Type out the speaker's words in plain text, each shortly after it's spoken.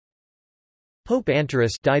Pope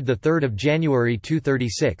Anterus, died the 3rd of January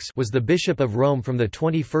 236, was the bishop of Rome from the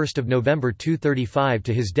 21st of November 235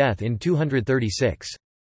 to his death in 236.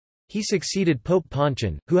 He succeeded Pope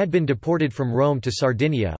Pontian, who had been deported from Rome to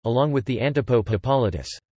Sardinia, along with the antipope Hippolytus.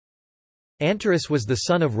 Anterus was the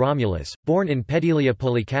son of Romulus, born in Petilia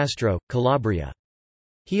Policastro, Calabria.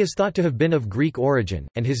 He is thought to have been of Greek origin,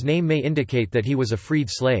 and his name may indicate that he was a freed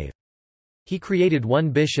slave. He created one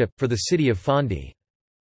bishop, for the city of Fondi.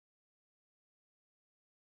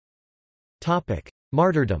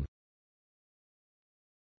 Martyrdom.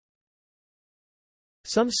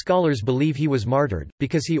 Some scholars believe he was martyred,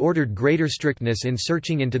 because he ordered greater strictness in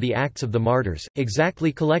searching into the acts of the martyrs,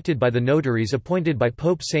 exactly collected by the notaries appointed by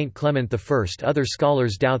Pope Saint Clement I. Other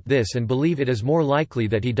scholars doubt this and believe it is more likely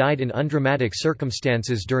that he died in undramatic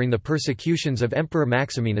circumstances during the persecutions of Emperor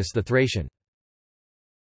Maximinus the Thracian.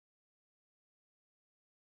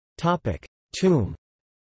 Tomb.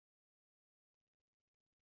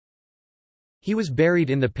 He was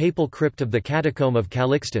buried in the papal crypt of the Catacomb of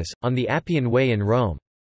Calixtus, on the Appian Way in Rome.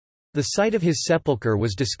 The site of his sepulchre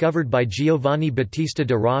was discovered by Giovanni Battista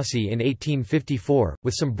de Rossi in 1854,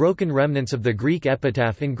 with some broken remnants of the Greek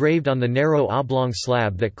epitaph engraved on the narrow oblong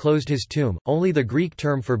slab that closed his tomb. Only the Greek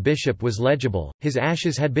term for bishop was legible. His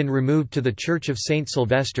ashes had been removed to the Church of Saint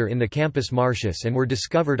Sylvester in the Campus Martius and were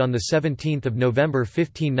discovered on 17 November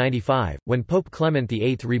 1595, when Pope Clement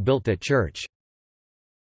VIII rebuilt that church.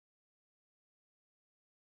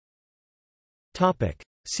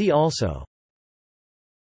 See also: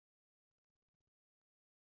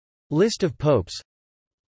 List of popes,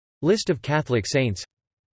 List of Catholic saints.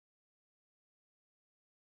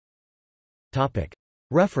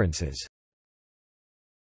 References